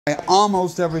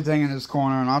Almost everything in this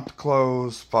corner, not the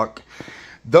clothes. Fuck.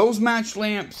 Those match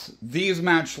lamps, these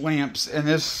match lamps, and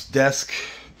this desk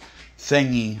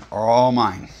thingy are all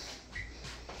mine.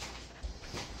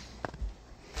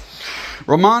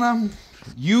 Romana,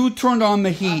 you turned on the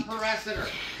heat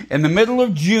in the middle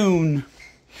of June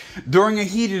during a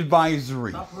heat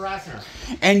advisory.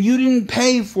 And you didn't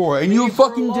pay for it. And you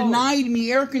fucking denied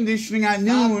me air conditioning at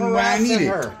noon when I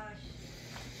needed it.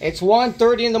 It's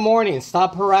 1:30 in the morning.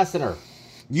 Stop harassing her.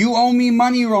 You owe me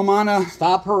money, Romana.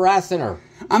 Stop harassing her.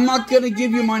 I'm not going to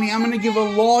give you money. I'm going to give a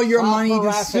lawyer money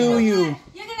to sue you.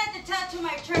 You're going to have to talk to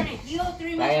my attorney. You owe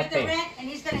 3 months worth of rent, and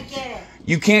he's going to get it.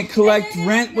 You can't collect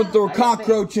rent with the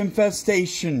cockroach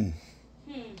infestation.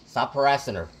 Stop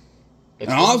harassing her. And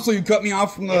also, you cut me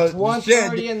off from the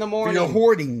shed in the morning. for your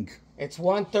hoarding. It's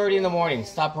 1:30 in the morning.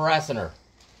 Stop harassing her.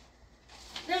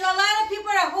 There's a lot of people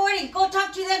that are hoarding. Go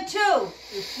talk to them too,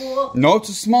 you fool. No, it's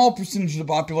a small percentage of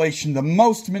the population. The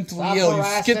most mentally ill. You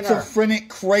schizophrenic,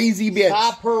 crazy bitch.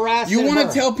 Stop harassing her. You want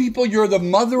to tell people you're the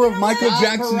mother of Michael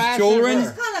Jackson's children?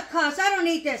 Just call the cops. I don't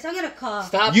need this. I'm going to call.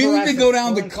 Stop You need to go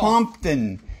down to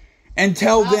Compton and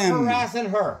tell them. Stop harassing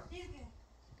her.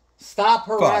 Stop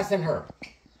harassing her.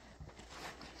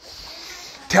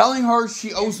 Telling her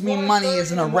she owes me money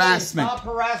is an harassment. Stop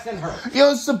harassing her. You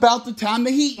know, it's about the time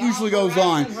the heat usually goes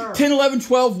on. 10, 11,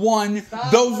 12, 1.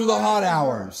 Those are the hot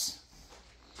hours.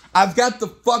 I've got the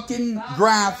fucking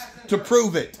graphs to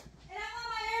prove it. And I want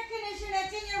my air conditioner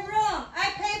that's in your room.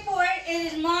 I paid for it.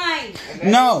 It is mine.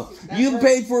 No, you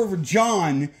paid for it for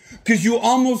John because you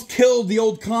almost killed the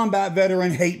old combat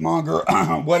veteran hate monger,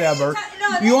 whatever.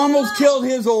 You almost killed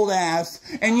his old ass,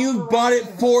 and you bought it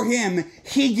for him.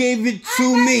 He gave it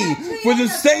to me for the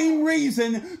same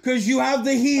reason, because you have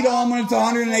the heat on when it's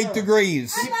 108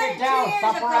 degrees. Keep it down.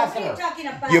 Stop harassing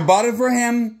her. You bought it for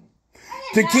him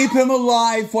to keep him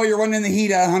alive while you're running the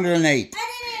heat at 108.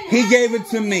 He gave it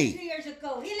to me.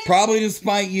 Probably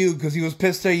despite you, because he was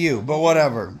pissed at you, but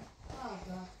whatever.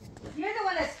 You're the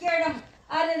one that scared him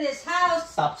out of this house.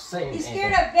 Stop saying He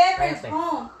scared a veteran's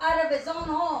home out of his own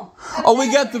home. Oh,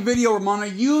 we got the video, Romana.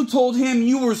 You told him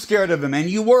you were scared of him, and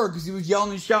you were, because he was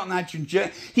yelling and shouting at you and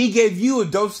shit. He gave you a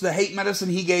dose of the hate medicine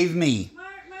he gave me.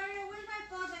 Mario, where's my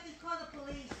phone so I can call the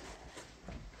police?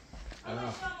 I'm going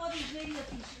to stop all these videos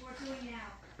we're doing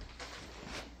now.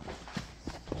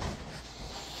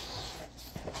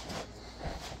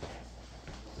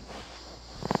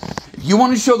 If you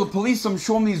want to show the police, I'm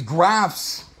showing these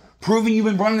graphs proving you've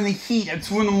been running the heat at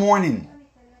 2 in the morning.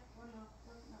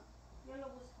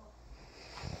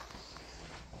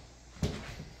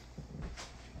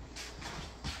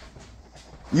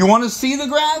 You want to see the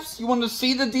graphs? You want to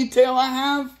see the detail I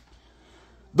have?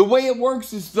 The way it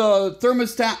works is the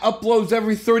thermostat uploads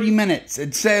every 30 minutes.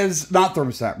 It says, not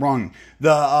thermostat, wrong.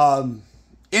 The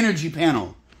energy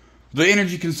panel. The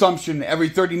energy consumption every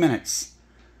 30 minutes.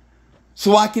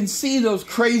 So I can see those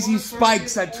crazy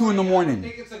spikes at 2 in the morning. I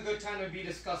think it's a good time to be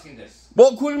discussing this.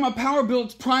 Well, according to my power bill,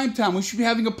 it's prime time. We should be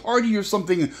having a party or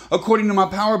something. According to my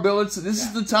power bill, this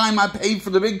is the time I paid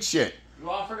for the big shit. You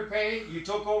offered to pay, you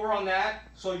took over on that,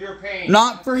 so you're paying.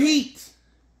 Not for heat.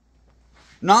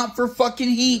 Not for fucking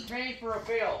heat. You're paying for a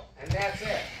bill, and that's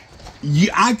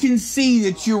it. I can see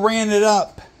that you ran it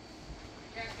up.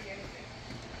 You can't see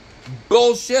anything.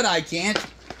 Bullshit, I can't.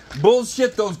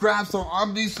 Bullshit, those graphs are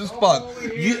obvious as fuck.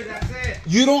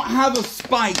 You don't have a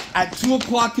spike at 2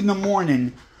 o'clock in the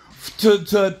morning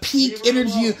to peak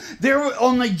energy. There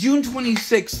on like June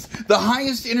 26th, the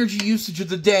highest energy usage of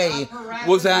the day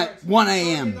was at 1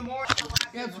 a.m.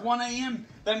 Yeah, it's 1 a.m.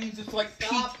 That means it's like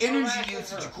peak energy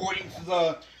usage according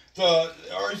to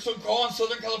or so called in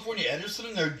Southern California Edison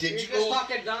and their digital. You're just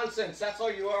talking nonsense. That's all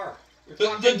you are.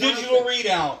 The digital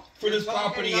readout for this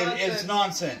property is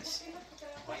nonsense.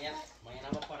 Mañana voy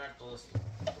a poner todo esto.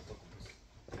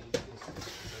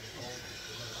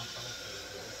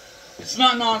 It's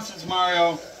not nonsense,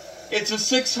 Mario. It's a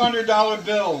 $600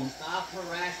 bill. Stop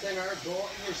harassing her. Go in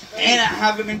your space. And I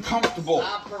haven't been comfortable.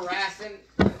 Stop harassing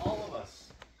all of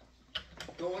us.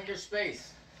 Go in your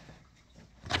space.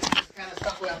 This kind of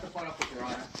stuff we have to put up with, Your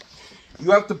Honor.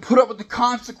 You have to put up with the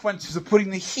consequences of putting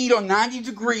the heat on 90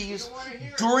 degrees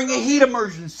during a heat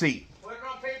emergency. Put it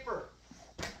on paper.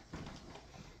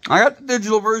 I got the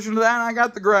digital version of that, and I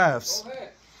got the graphs. Go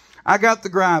ahead. I got the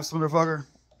graphs, motherfucker.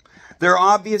 They're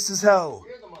obvious as hell.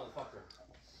 You're the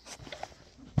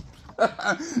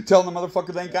motherfucker. Telling the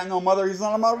motherfucker they ain't got no mother, he's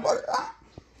not a motherfucker. Ah.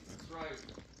 That's right.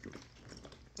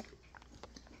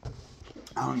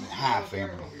 I don't even have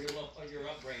family. Your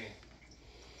upbringing.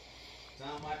 It's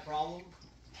not my problem.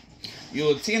 You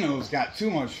Latinos got too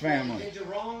much family. Did you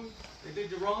wrong? They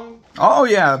did you wrong? Oh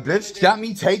yeah, bitch got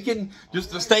me taken.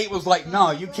 Just the state was like,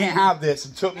 no, you can't have this,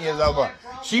 and took me as over.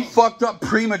 She fucked up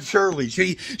prematurely.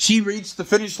 She reached the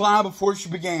finish line before she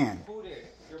began. Who did?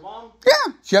 Your mom?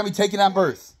 Yeah, she had me taken at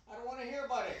birth. I don't want to hear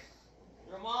about it.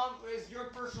 Your mom is your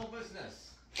personal business.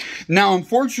 Now,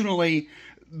 unfortunately,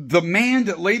 the man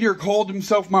that later called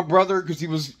himself my brother because he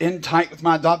was in tight with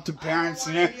my adoptive parents,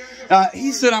 and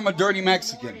he said I'm a dirty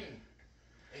Mexican.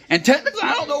 And technically,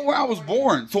 I don't know where I was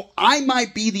born, so I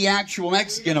might be the actual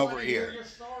Mexican over here.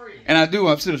 And I do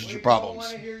have citizenship problems.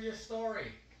 I don't want to hear your story.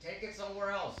 Take it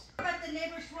somewhere else. But the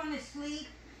neighbors want to sleep.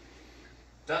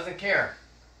 Doesn't care.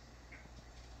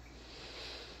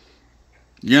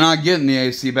 You're not getting the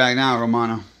AC back now,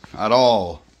 Romana, at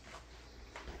all.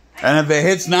 And if it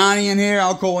hits 90 in here,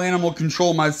 I'll call animal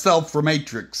control myself for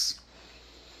Matrix.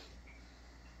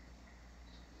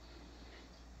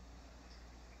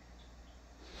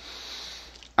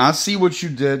 I see what you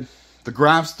did. The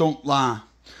graphs don't lie.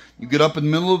 You get up in the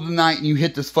middle of the night and you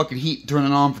hit this fucking heat and turn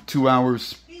it on for 2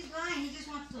 hours. He's lying. He just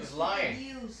wants those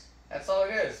views. That's all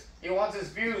it is. He wants his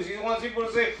views. He wants people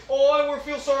to say, oh, I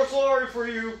feel so sorry for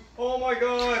you. Oh, my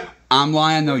God. I'm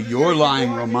lying, though. You're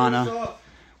lying, Romana.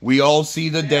 We all see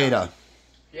the data.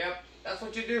 Yep, that's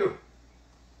what you do.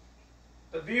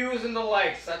 The views and the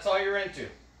likes. That's all you're into.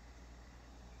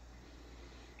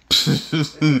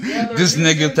 This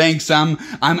nigga thinks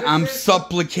I'm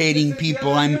supplicating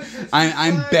people. I'm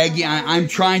begging. I'm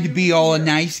trying to be all a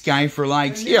nice guy for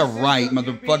likes. Yeah, right,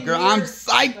 motherfucker. I'm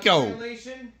psycho.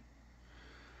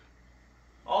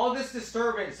 All this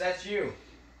disturbance, that's you.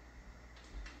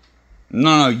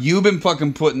 No, you've been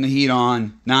fucking putting the heat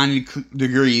on 90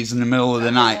 degrees in the middle of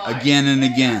the night again and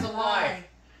again. That's a lie.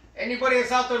 Anybody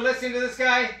that's out there listening to this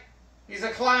guy, he's a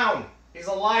clown. He's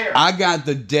a liar. I got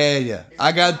the data.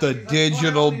 I got the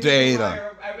digital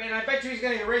data. And I bet you he's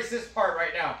going to erase this part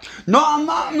right now. No, I'm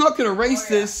not. I'm not going to erase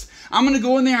this. I'm going to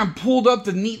go in there and pull up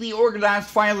the neatly organized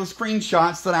file of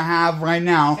screenshots that I have right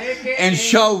now and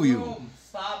show you.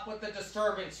 Stop with the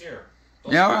disturbance here.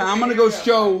 Yeah, I'm going to go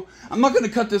show. I'm not going to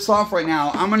cut this off right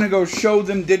now. I'm going to go show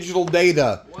them digital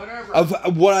data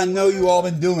of what I know you all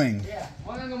been doing. Yeah,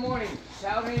 1 in the morning,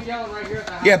 shouting and yelling right here at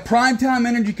the house. Yeah, prime time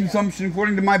energy consumption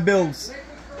according to my bills.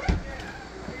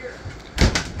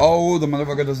 Oh, the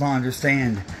motherfucker does not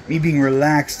understand. Me being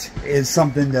relaxed is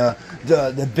something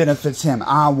that benefits him.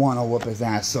 I want to whoop his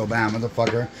ass so bad,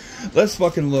 motherfucker. Let's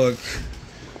fucking look.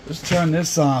 Let's turn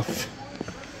this off.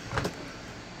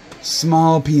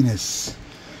 Small penis.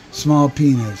 Small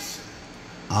penis.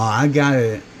 Oh, I got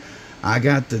it. I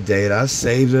got the data. I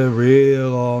saved it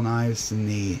real all nice and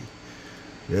neat.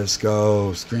 Let's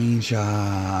go.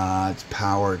 Screenshots.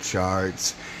 Power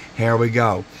charts. Here we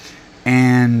go.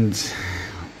 And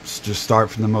let's just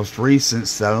start from the most recent,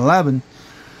 7-11.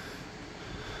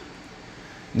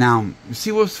 Now, you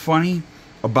see what's funny?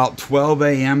 About 12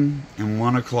 a.m. and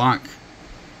 1 o'clock.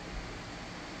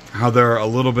 How they're a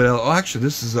little bit. Oh, actually,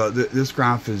 this is this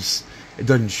graph is. It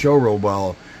doesn't show real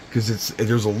well because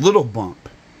there's a little bump.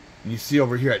 You see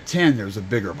over here at 10, there's a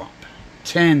bigger bump.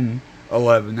 10,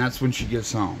 11. That's when she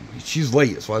gets home. She's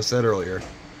late. That's what I said earlier.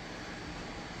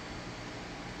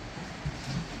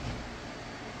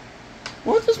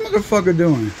 What's this motherfucker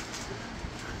doing?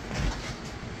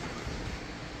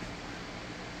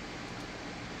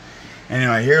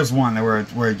 Anyway, here's one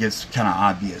where it gets kind of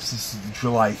obvious. This is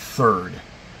July 3rd.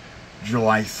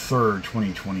 July 3rd,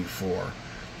 2024.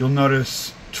 You'll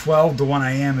notice 12 to 1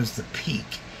 a.m. is the peak.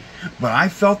 But I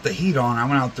felt the heat on. I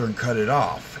went out there and cut it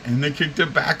off. And they kicked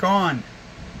it back on.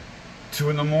 2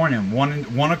 in the morning.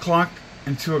 1 o'clock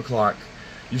and 2 o'clock.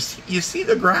 You see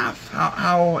the graph?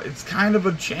 How it's kind of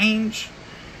a change?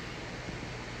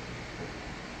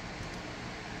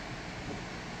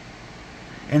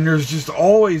 And there's just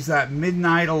always that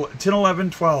midnight, 10,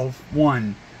 11, 12,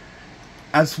 1.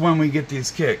 That's when we get these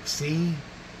kicks. See?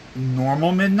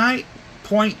 Normal midnight,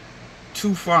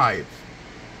 0.25.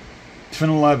 10,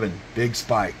 11, big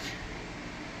spike.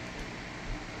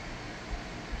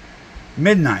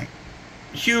 Midnight,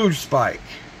 huge spike.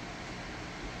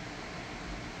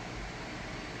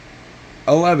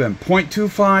 11,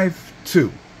 0.25,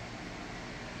 2.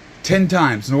 10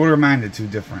 times, an order of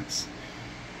magnitude difference.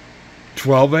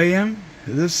 12 a.m.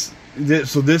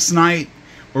 So this night,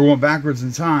 we're going backwards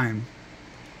in time.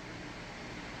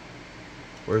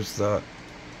 Where's the...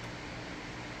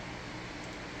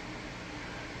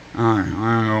 Alright,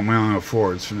 I don't know, we don't go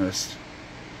forwards from this.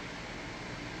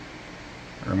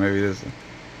 Or maybe this is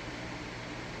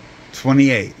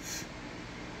 28th.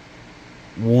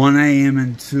 1 a.m.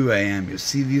 and 2 a.m. You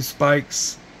see these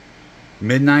spikes?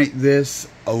 Midnight this,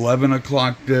 11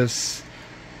 o'clock this,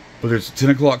 But there's a 10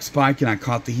 o'clock spike, and I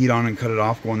caught the heat on and cut it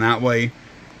off going that way.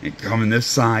 And coming this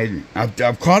side.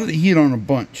 I've caught the heat on a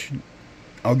bunch.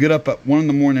 I'll get up at 1 in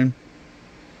the morning.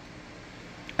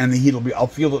 And the heat will be... I'll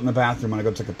feel it in the bathroom when I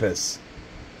go take a piss.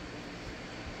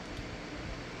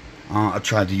 I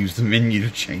tried to use the menu to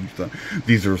change the...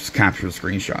 These are captured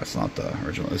screenshots, not the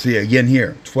original. See, again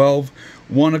here.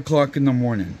 1 o'clock in the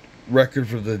morning. Record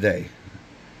for the day.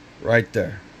 Right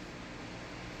there.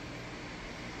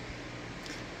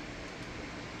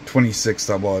 26th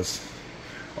I was.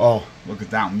 Oh, look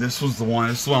at that one. This was the one.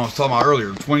 This is the one I was talking about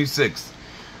earlier. 26th.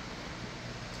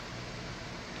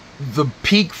 The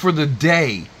peak for the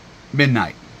day.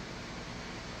 Midnight.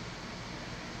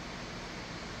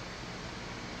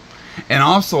 And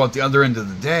also at the other end of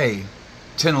the day,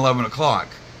 10, 11 o'clock,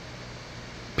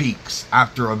 peaks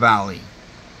after a valley.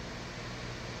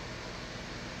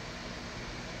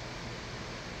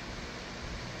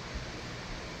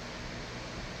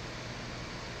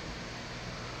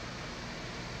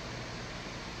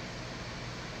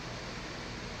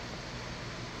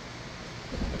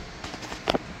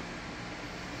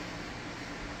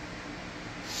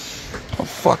 What the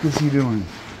fuck is he doing?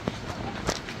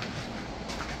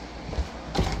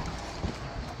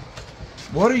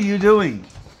 What are you doing?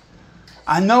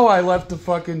 I know I left the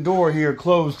fucking door here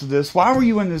closed to this. Why were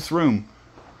you in this room?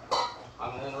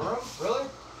 I'm in the room? Really?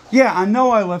 Yeah, I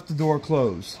know I left the door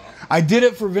closed. I did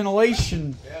it for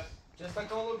ventilation. Yep. Just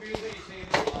like all of you that you say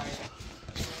you're lying.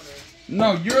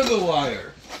 No, you're the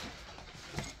liar.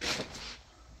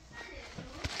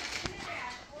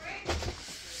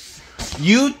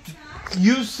 You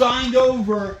signed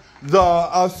over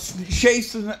the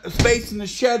space in the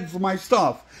shed for my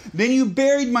stuff. Then you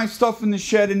buried my stuff in the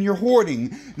shed and you're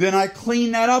hoarding. Then I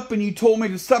cleaned that up and you told me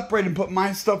to separate and put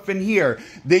my stuff in here.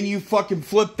 Then you fucking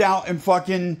flipped out and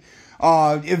fucking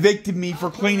evicted me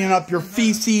for cleaning up your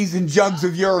feces and jugs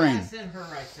of urine.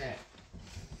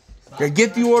 Okay,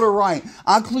 get the order right.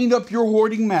 I cleaned up your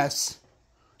hoarding mess.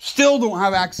 Still don't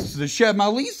have access to the shed. My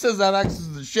lease says I have access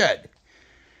to the shed.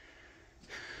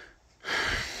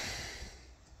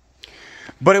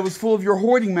 But it was full of your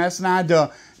hoarding mess and I had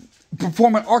to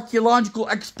perform an archaeological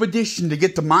expedition to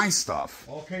get to my stuff.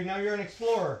 Okay, now you're an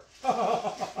explorer.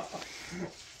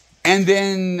 And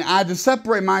then I had to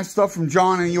separate my stuff from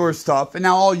John and your stuff. And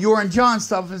now all your and John's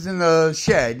stuff is in the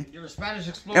shed. You're a Spanish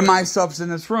explorer. And my stuff's in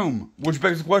this room. Which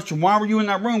begs the question, why were you in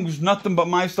that room? There's nothing but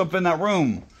my stuff in that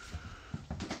room.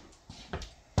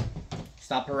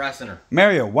 Stop harassing her.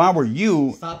 Mario, why were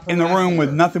you in the room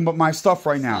with nothing but my stuff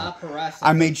right now? Stop harassing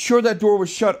I made sure that door was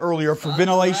shut earlier for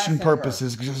ventilation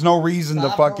purposes because there's no reason to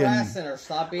fucking... harassing her.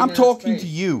 Stop being I'm in talking space. to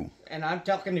you. And I'm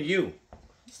talking to you.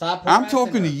 Stop harassing I'm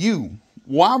talking her. to you.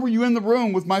 Why were you in the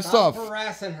room with my Stop stuff?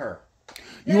 harassing her.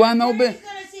 You want no bit? He's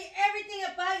gonna see everything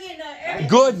about you. Everything.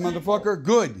 Good, motherfucker.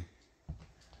 Good.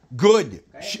 Good.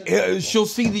 She'll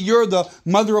see that you're the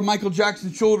mother of Michael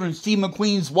Jackson's children, Steve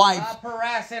McQueen's wife. Stop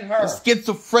harassing her.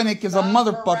 Schizophrenic as a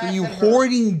motherfucker. You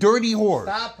hoarding, dirty whore.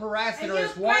 Stop harassing her. And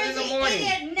It's you 1 in the crazy morning.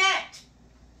 idiot net.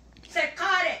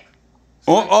 Psychotic.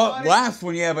 Oh, last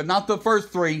one, yeah, but not the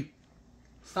first three.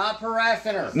 Stop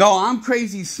harassing her. No, I'm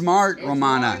crazy smart, It's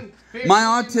Romana. 1:50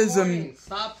 My in the autism... morning.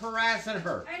 Stop harassing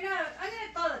her. I know. I'm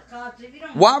gonna call the cops if you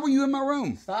don't. Why were you in my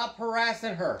room? Stop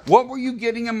harassing her. What were you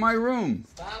getting in my room?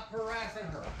 Stop harassing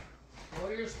her. Go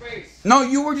to your space. No,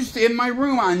 you were just in my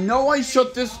room. I know I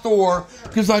shut this door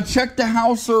because I checked the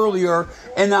house earlier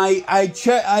and I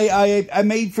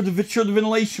made for the sure the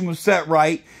ventilation was set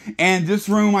right. And this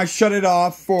room I shut it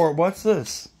off for what's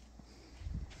this?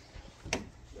 You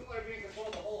want to be in control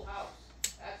of the whole house.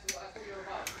 That's what you're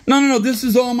about. No. This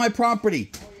is all my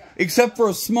property, except for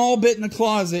a small bit in the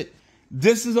closet.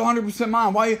 This is 100%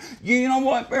 mine. Why? You know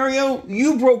what, Mario?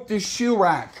 You broke this shoe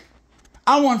rack.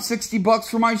 I want $60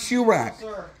 for my shoe rack.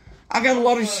 No, I got a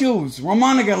lot of shoes.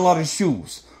 Romana got a lot of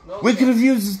shoes. We could have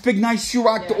used this big nice shoe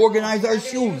rack to organize our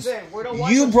shoes.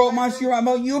 You broke my shoe rack.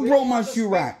 You broke my shoe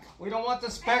rack. We don't want the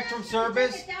Spectrum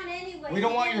service. Take it down anyway. We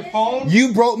don't want your phone.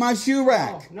 You broke my shoe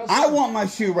rack. No, sir. I want my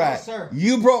shoe rack. No, sir.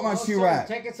 You broke my No, shoe sir. rack.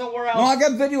 Take it somewhere else. No, I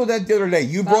got video of that the other day.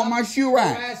 You broke my shoe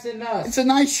rack. Harassing us. It's a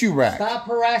nice shoe rack. Stop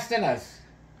harassing us.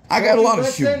 I got a lot of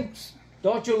listen? shoes.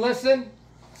 Don't you listen?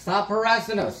 Stop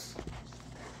harassing us.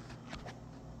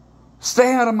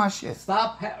 Stay out of my shit.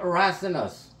 Stop harassing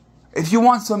us. If you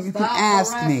want something, you can Stop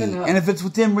ask me. harassing us. And if it's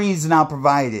within reason, I'll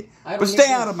provide it. I don't But need stay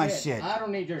your out of my shit. I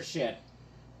don't need your shit.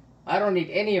 I don't need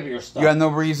any of your stuff. You had no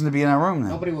reason to be in that room then.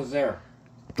 Nobody was there.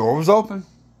 Door was open.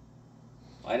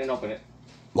 I didn't open it.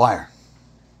 Liar.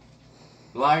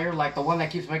 Liar, like the one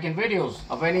that keeps making videos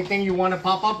of anything you want to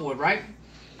pop up with, right?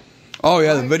 Oh,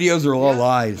 yeah, the videos are all Yeah. Are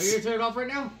lies. you turning it off right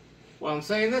now? Well, I'm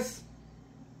saying this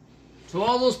to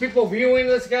all those people viewing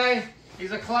this guy.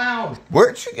 He's a clown.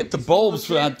 Where'd you get the bulbs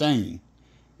for that thing?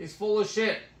 He's full of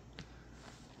shit.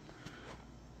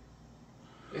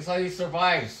 It's how he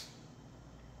survives.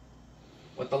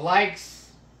 With the likes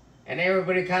and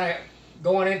everybody kind of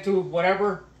going into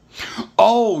whatever.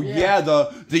 Oh, yeah,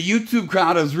 the YouTube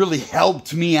crowd has really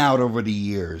helped me out over the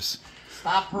years.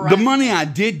 Stop harassing. The money I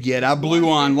did get, I blew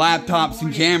on laptops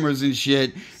and cameras and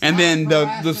shit, and then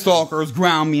the stalkers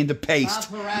ground me into paste.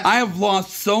 I have lost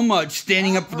so much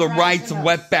standing up for the rights of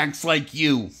wetbacks like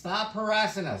you. Stop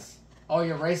harassing us. Oh,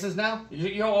 you're racist now?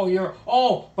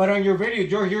 But on your video,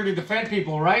 you're here to defend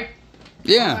people, right?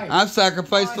 Yeah, Right. I've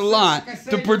sacrificed a lot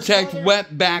to protect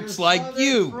wetbacks like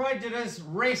you. Prejudice,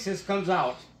 racist comes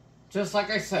out. Just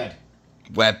like I said.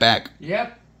 Wetback.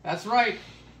 Yep, that's right.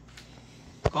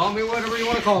 Call me whatever you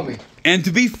want to call me. And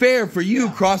to be fair, for you,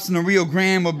 crossing the Rio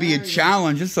Grande would be a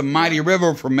challenge. It's a mighty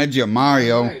river for Midget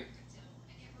Mario. Right.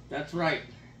 That's right.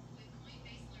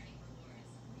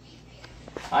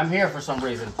 I'm here for some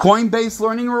reason. Coinbase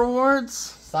learning rewards?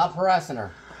 Stop harassing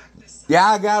her. Yeah,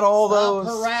 I got all those.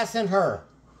 Stop harassing her.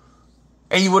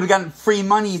 And you would have gotten free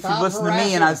money if you Stop listened to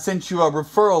me and harassing I her. sent you a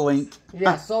referral link.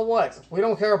 Yeah, so what? We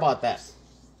don't care about that.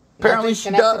 Apparently Nothing's she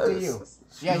connected does. to you.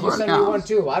 Yeah, She's you sent me running out. one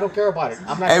too. I don't care about it.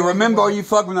 I'm not Hey, sure remember, what you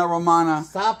fucking with that, Romana?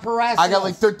 Stop harassing I got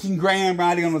like us. 13 grand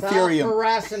riding on Stop Ethereum.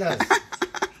 harassing us.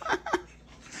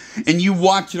 And you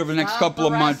watch it over the next Stop couple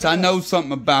of months. I harassing know us.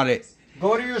 something about it.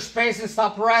 Go to your space and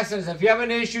stop harassing us. If you have an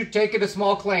issue, take it to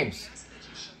small claims.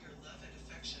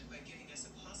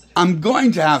 I'm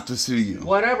going to have to sue you.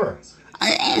 Whatever.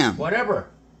 I am. Whatever.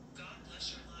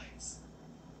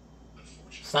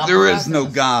 Stop There is harassing no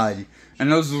us. God.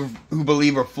 And those who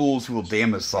believe are fools who will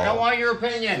damn us I don't all. want your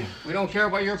opinion. We don't care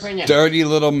about your opinion. Dirty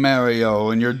little Mario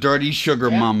and your dirty sugar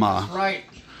Yep, mama. That's right.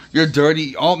 You're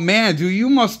dirty. Oh, man, dude, you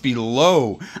must be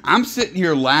low. I'm sitting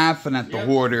here laughing at the Yep.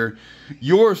 hoarder.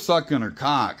 You're sucking her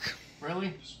cock.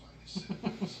 Really?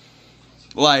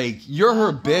 Like, you're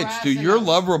her Stop bitch, dude. harassing You're us.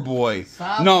 lover boy.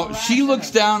 Stop No, she harassing looks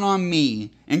us. down on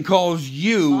me and calls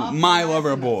you Stop my harassing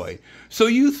lover us. boy. So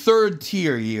you third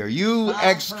tier here. You Stop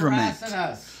excrement. harassing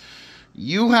us.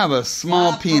 You have a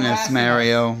small Stop penis, harassing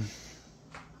Mario.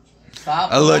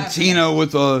 Stop A harassing Latino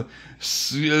with a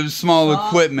small Stop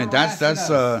equipment. harassing That's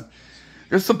us.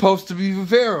 you're supposed to be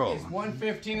virile. It's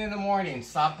 1:15 in the morning.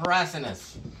 Stop harassing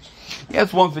us. Yeah,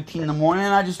 it's 1:15 in the morning,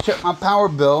 and I just checked my power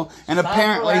bill, and Stop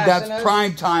apparently harassing that's us.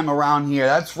 prime time around here.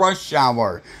 That's rush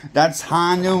hour. That's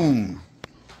high noon.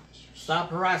 Stop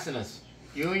harassing us.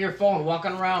 You and your phone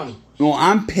walking around. Well,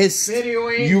 I'm pissed.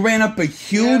 Videoing. You ran up a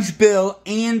huge bill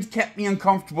and kept me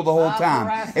uncomfortable the whole Stop time.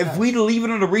 harassing If us. we'd leave it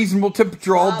at a reasonable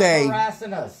temperature all Stop day,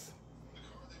 harassing us.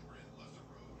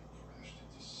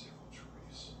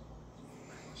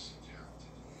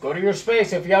 Go to your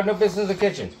space if you have no business in the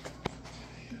kitchen.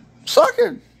 suck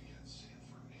it.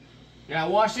 You're not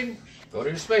washing? Go to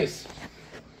your space.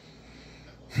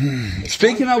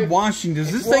 Speaking of washing,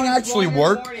 does this thing actually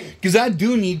work? Because I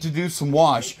do need to do some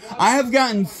wash. I have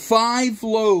gotten 5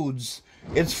 loads.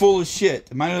 It's full of shit.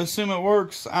 Am I going to assume it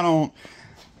works? I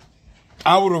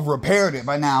would have repaired it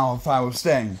by now if I was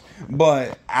staying.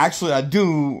 But actually, I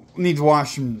do need to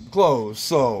wash some clothes.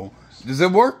 So, does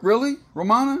it work, really,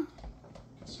 Romana?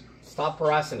 Stop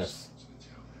harassing us.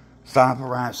 Stop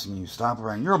harassing you. Stop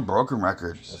harassing. You're a broken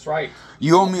record. That's right.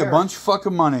 You owe me a bunch of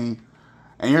fucking money.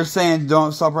 And you're saying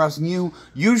don't stop harassing you.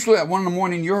 Usually at 1 in the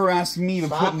morning, you're harassing me by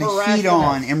Stop putting the heat harassing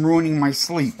on us. and ruining my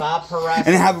sleep. Stop harassing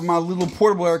And us. having my little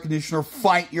portable air conditioner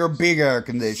fight your big air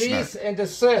conditioner. Cease and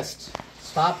desist.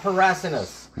 Stop harassing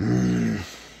us.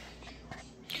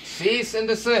 Cease and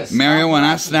desist. Mario, Stop when I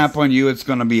harassing snap us. on you, it's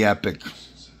going to be epic.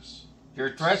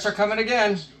 Your threats are coming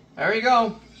again. There you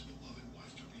go.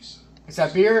 Is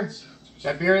that beer?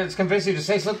 That beer that's convinced you to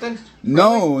say something?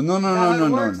 No.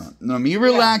 Me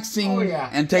relaxing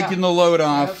and taking the load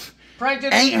off.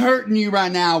 Prejudice. Ain't hurting you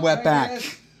right now,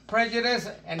 wetback. Prejudice,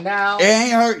 and now. It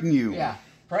ain't hurting you. Yeah.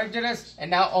 Prejudice,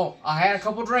 and now. Oh, I had a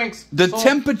couple drinks. The so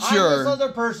temperature- I'm this other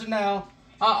person now.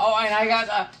 And I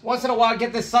got once in a while I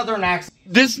get this southern accent.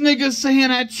 This nigga's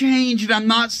saying I changed and I'm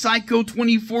not psycho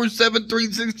 24/7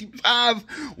 365.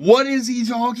 What is he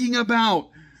talking about?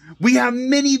 We have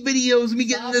many videos of me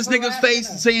getting in this nigga's face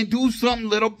and saying, do something,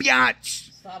 little biatch.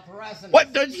 Stop harassing us.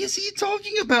 What is he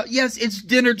talking about? Yes, it's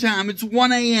dinner time. It's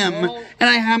 1 a.m. Go and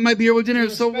I have my beer with dinner.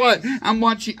 to So your what?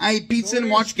 space. I ate pizza Go and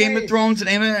to watch your Game of space. Thrones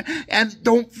and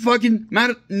don't fucking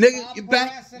matter. Nigga, Stop you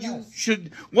back. harassing You us.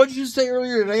 should. What did you say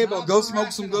earlier today about Stop go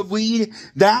smoke some harassing good us. weed?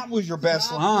 That was your best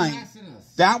Stop line. harassing us.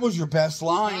 That was your best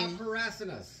line. Stop harassing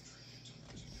us.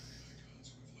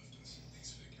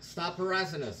 Stop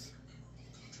harassing us.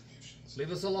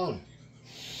 Leave us alone.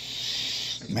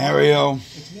 Mario.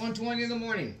 It's 1:20 in the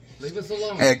morning. Leave us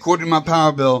alone. Hey, according to my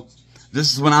power bill,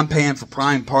 this is when I'm paying for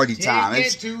prime party time.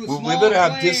 We better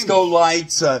have disco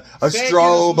lights, a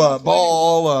strobe, a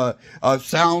ball, a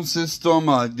sound system,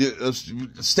 a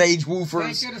stage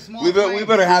woofers. We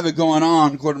better have it going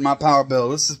on according to my power bill.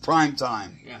 This is prime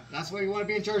time. Yeah, that's why you want to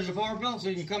be in charge of the power bill, so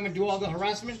you can come and do all the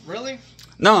harassment? Really?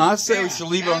 No, I say we should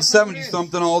leave it on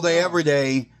 70-something all day, every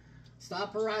day.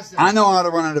 Stop harassing us. I know how to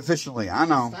run it efficiently. I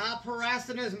know. Stop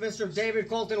harassing us, Mr. David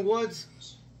Colton Woods.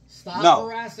 Stop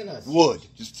harassing us. Wood.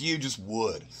 Just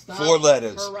wood. Stop 4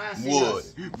 letters. Wood.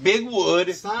 Us. Big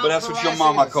wood, but that's what your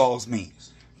mama calls me.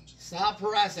 Stop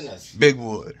harassing us. Big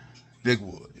wood. Big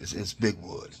wood. It's big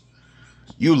wood.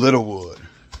 You little wood.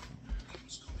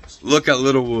 Look at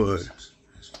little wood.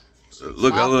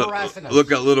 Look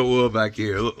at little wood back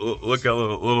here. Look at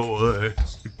little wood.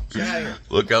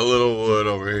 Look at little wood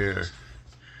over here.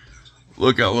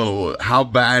 Look at little wood. How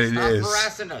bad it is. Stop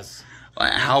harassing us.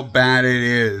 Like how bad it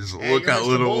is. Hey, look at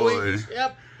little wood.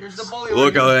 Yep, here's the bully.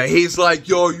 Look at that. He's like,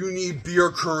 yo, you need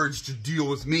beer courage to deal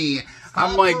with me.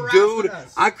 I'm like, dude,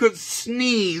 I could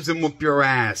sneeze and whoop your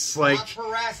ass. Like,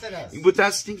 harassing us. With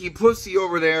that stinky pussy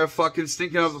over there, fucking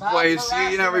stinking up the place,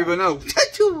 you never even know.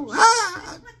 Tattoo.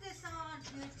 Ah. Put this on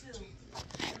YouTube.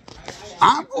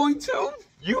 I'm going to.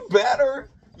 You better.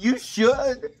 You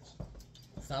should.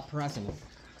 Stop harassing us.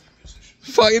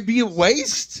 Fuck, it'd be a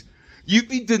waste. You'd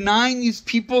be denying these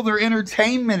people their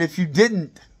entertainment if you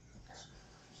didn't.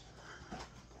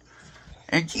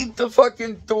 And keep the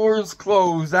fucking doors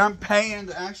closed. I'm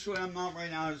paying. Actually, I'm not right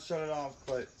now to shut it off,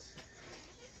 but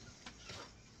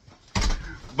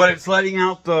it's letting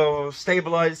out the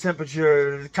stabilized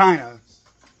temperature, kind of.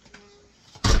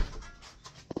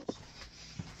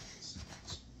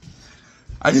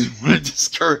 I just want to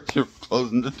discourage you from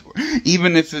closing the door.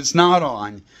 Even if it's not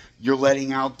on, you're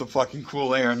letting out the fucking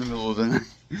cool air in the middle of the night.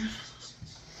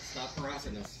 Stop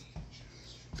harassing us.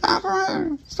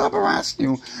 Stop harassing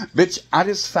you. Bitch, I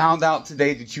just found out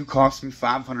today that you cost me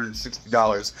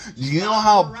 $560. Do you know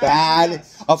how bad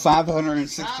a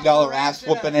 $560 ass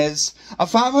whooping is? A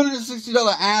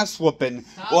 $560 ass whooping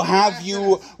will have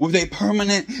you with a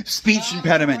permanent speech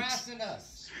impediment.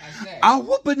 I'll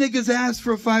whoop a nigga's ass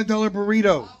for a $5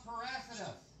 burrito. Tell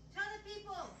the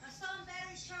people, assault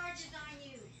battery charge is on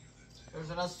you.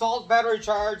 There's an assault battery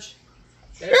charge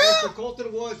that Mr.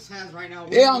 Colton Woods has right now.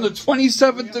 Yeah, on the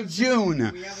 27th of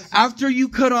June. After you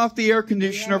cut off the air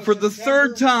conditioner for the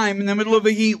 3rd time in the middle of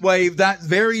a heat wave that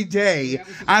very day,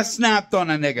 I snapped on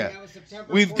a nigga.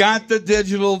 We've got the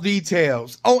digital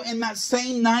details. Oh, and that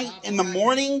same night in the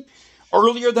morning,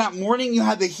 earlier that morning, you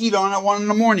had the heat on at 1 in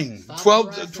the morning.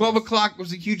 12 o'clock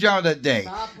was a huge hour that day.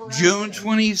 June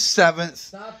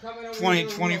 27th,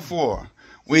 2024.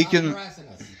 We can...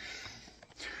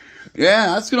 Yeah,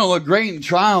 that's going to look great in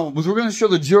trial. Because we're going to show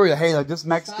the jury, hey, like this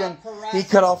Mexican, he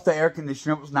cut off the air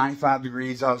conditioner. It was 95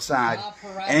 degrees outside.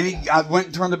 And I went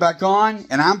and turned it back on,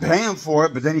 and I'm paying for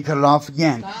it, but then he cut it off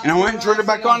again. And I went and turned it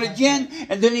back on again,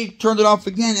 and then he turned it off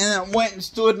again. And I went and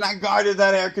stood and I guarded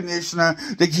that air conditioner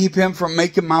to keep him from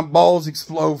making my balls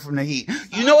explode from the heat.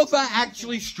 You know, if I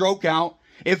actually stroke out,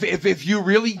 if you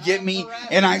really get me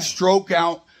and I stroke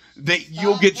out, that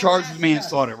you'll get charged with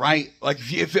manslaughter, right? Like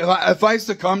if I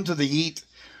succumb to the heat,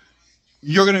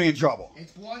 you're gonna be in trouble.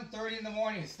 It's 1:30 in the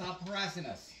morning. Stop harassing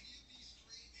us.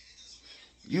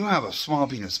 You have a small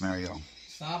penis, Mario.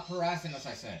 Stop harassing us,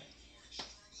 I said.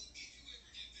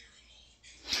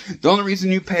 The only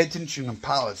reason you pay attention to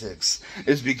politics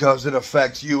is because it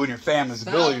affects you and your family's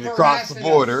ability to cross the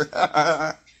border.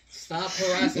 Stop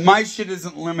harassing us. My shit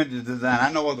isn't limited to that. I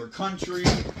know other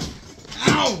countries.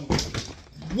 Ow!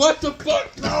 What the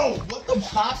fuck? No! What the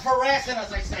Stop harassing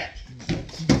us, I said.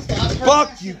 Stop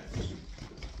fuck you!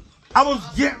 I was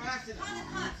getting...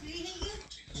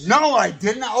 No, I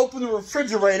didn't. I opened the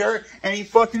refrigerator and he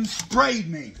fucking sprayed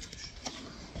me.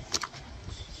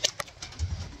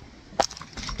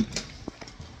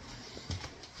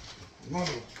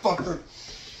 Motherfucker.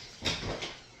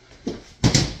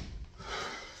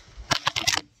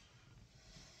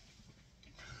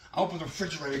 I opened the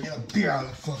refrigerator and get a beer out of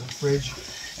the fucking fridge,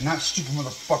 and that stupid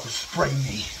motherfucker sprayed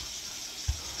me.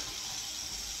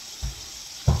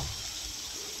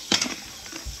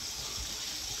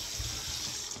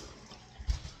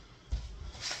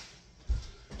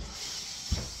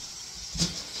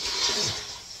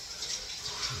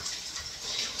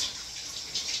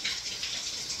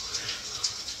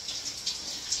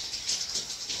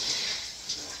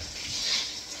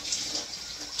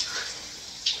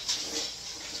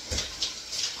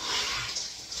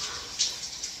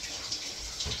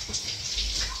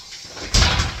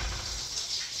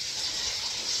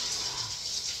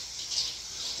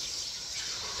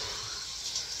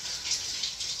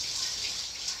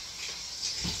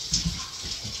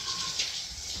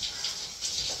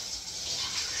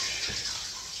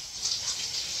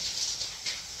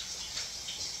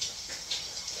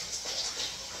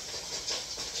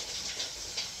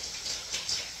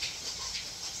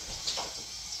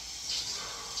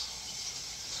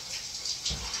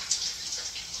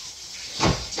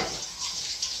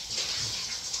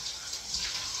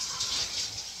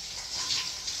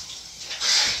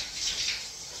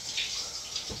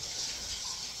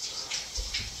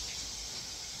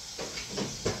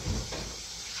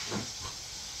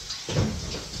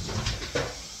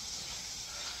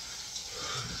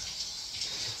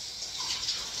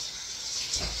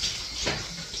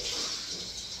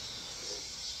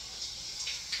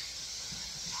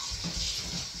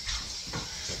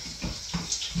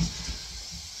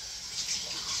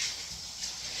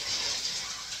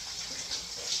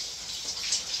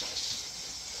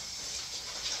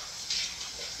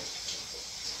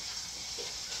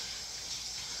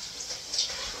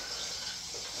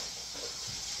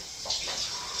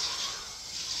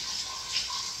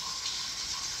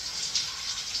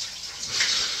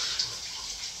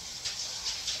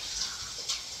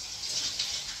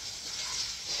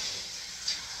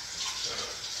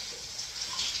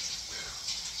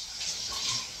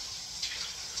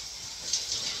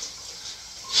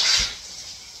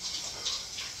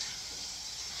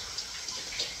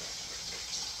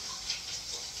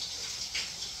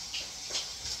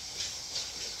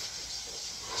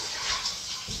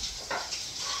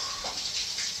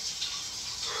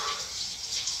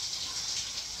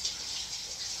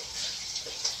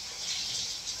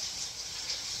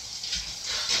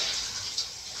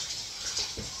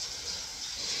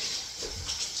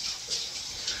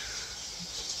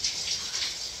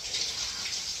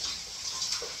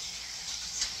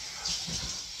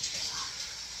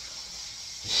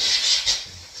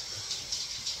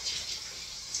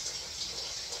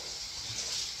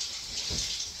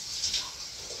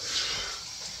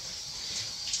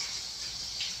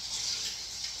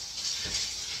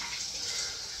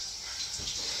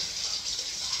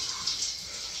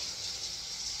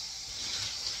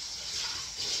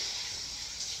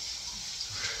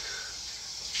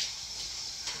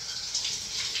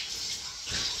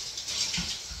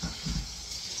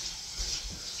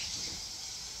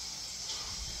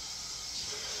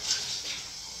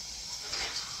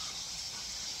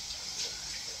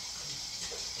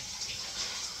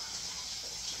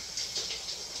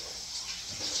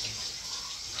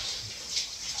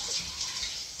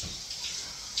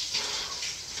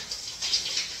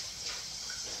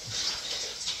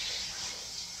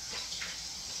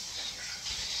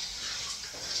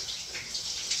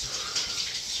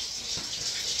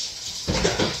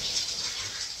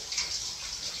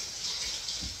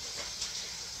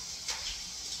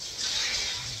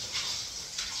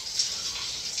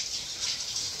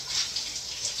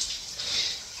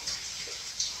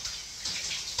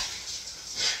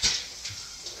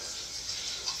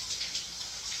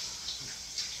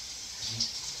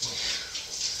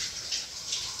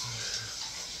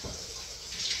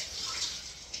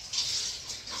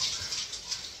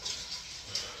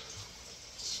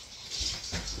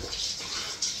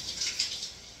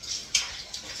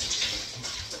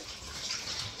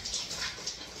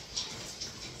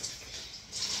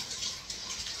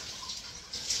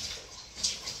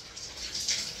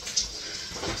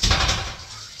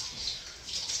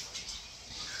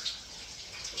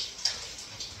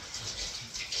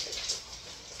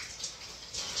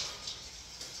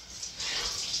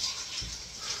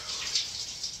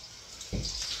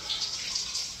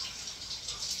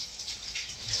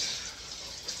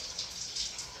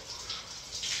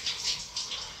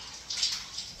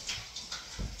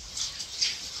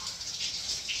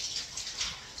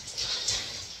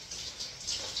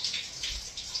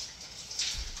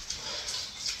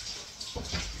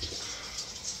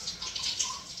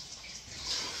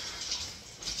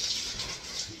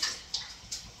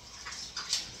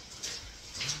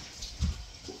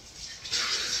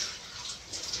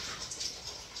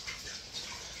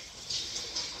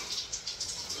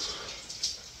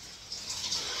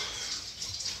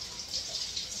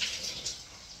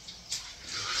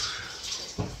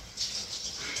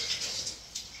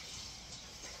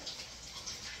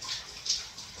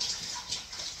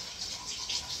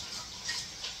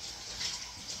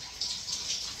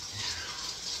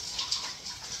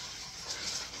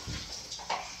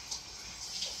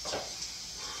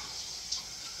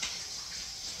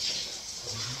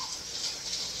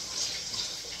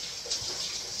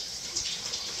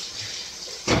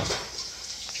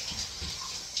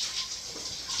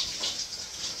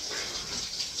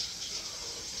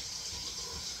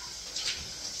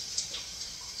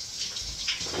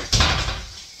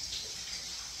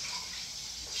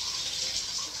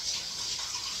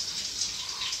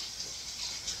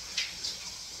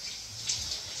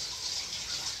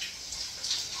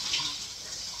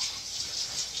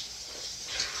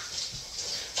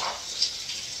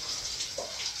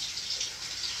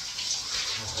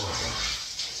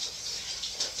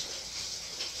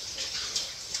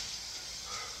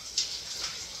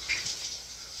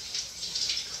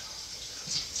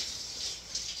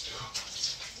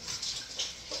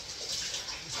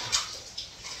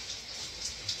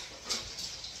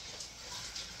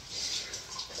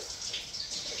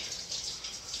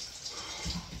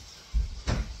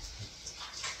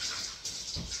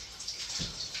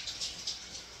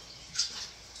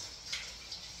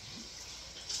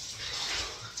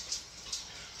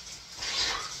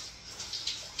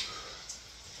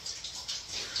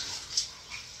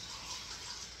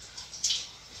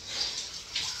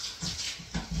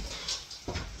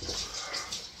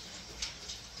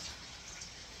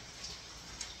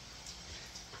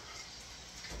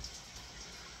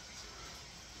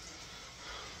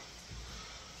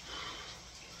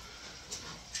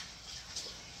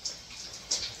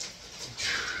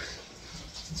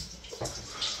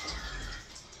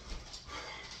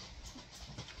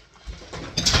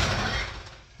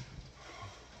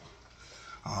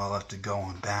 I'll have to go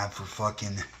on bad for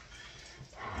fucking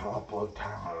upload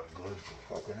time. Good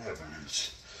for fucking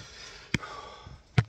evidence.